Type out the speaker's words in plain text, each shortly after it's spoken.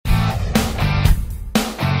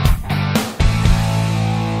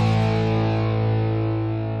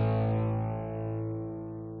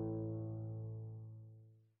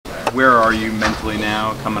where are you mentally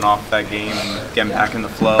now, coming off that game and getting back in the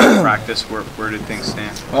flow of practice? Where did things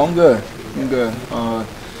stand? Oh, I'm good. I'm good.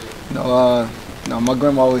 My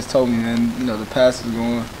grandma always told me, man, the past is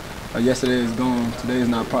gone. Yesterday is gone. Today is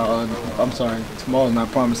not. Tomorrow is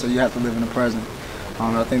not promised. So you have to live in the present.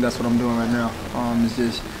 I think that's what I'm doing right now. It's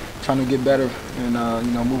just trying to get better and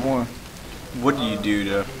move on. What do you do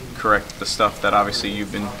to correct the stuff that obviously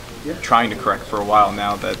you've been trying to correct for a while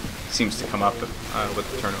now that seems to come up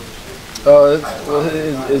with the turnovers?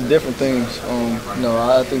 It's different things.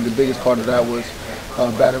 I think the biggest part of that was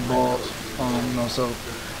batted balls. So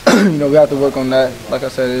we have to work on that. Like I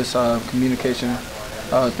said, it's communication,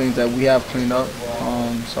 things that we have cleaned up.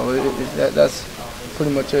 That's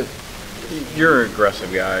pretty much it. You're an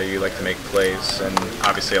aggressive guy. You like to make plays, and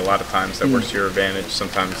obviously a lot of times that works to your advantage.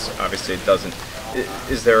 Sometimes, obviously, it doesn't.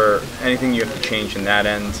 Is there anything you have to change in that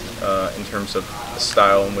end in terms of the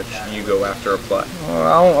style in which you go after a play?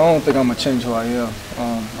 I don't think I'm gonna change who I am.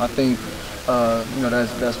 I think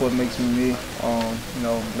that's what makes me me.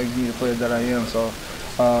 Makes me the player that I am. So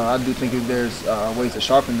I do think there's ways to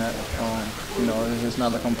sharpen that. It's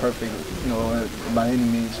not like I'm perfect, by any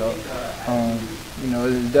means. So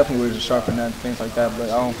there's definitely ways to sharpen that, things like that. But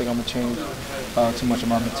I don't think I'm gonna change too much of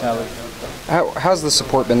my mentality. How's the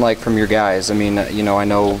support been like from your guys? I mean, I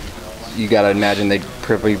know you got to imagine they'd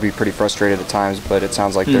probably be pretty frustrated at times, but it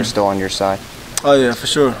sounds like they're still on your side. Oh yeah, for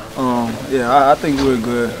sure. I think we're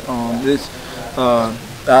good.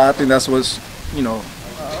 I think that's what's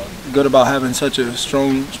good about having such a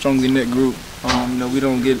strongly knit group. We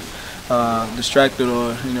don't get distracted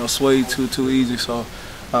or swayed too easy. So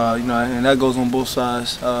and that goes on both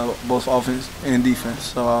sides, both offense and defense.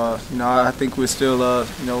 So I think we're still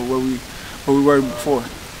where we were before.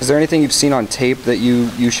 Is there anything you've seen on tape that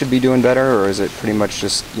you should be doing better, or is it pretty much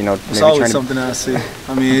just It's maybe always something that I see.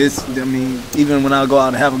 Even when I go out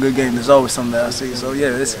and have a good game, there's always something that I see. So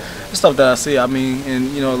yeah, it's stuff that I see.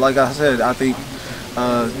 Like I said, I think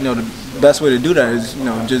the best way to do that is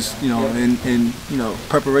just in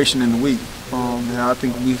preparation in the week. I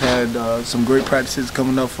think we've had some great practices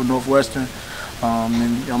coming up for Northwestern,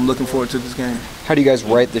 and I'm looking forward to this game. How do you guys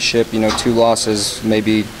right the ship? 2 losses,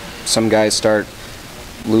 maybe some guys start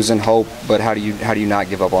losing hope, but how do you not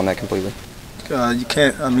give up on that completely? You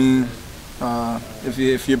can't.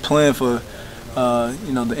 If you're playing for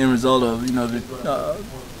the end result of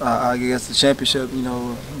I guess the championship,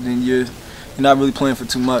 then you're not really playing for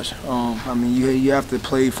too much. You have to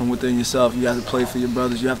play from within yourself. You have to play for your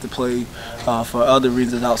brothers. You have to play for other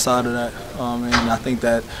reasons outside of that. And I think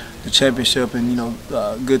that the championship and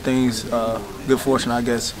good things, good fortune, I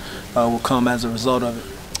guess, will come as a result of it.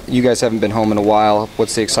 You guys haven't been home in a while.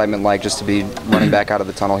 What's the excitement like just to be running back out of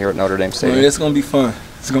the tunnel here at Notre Dame Stadium? It's going to be fun.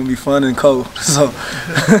 It's going to be fun and cold. So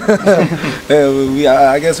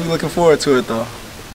I guess we're looking forward to it, though.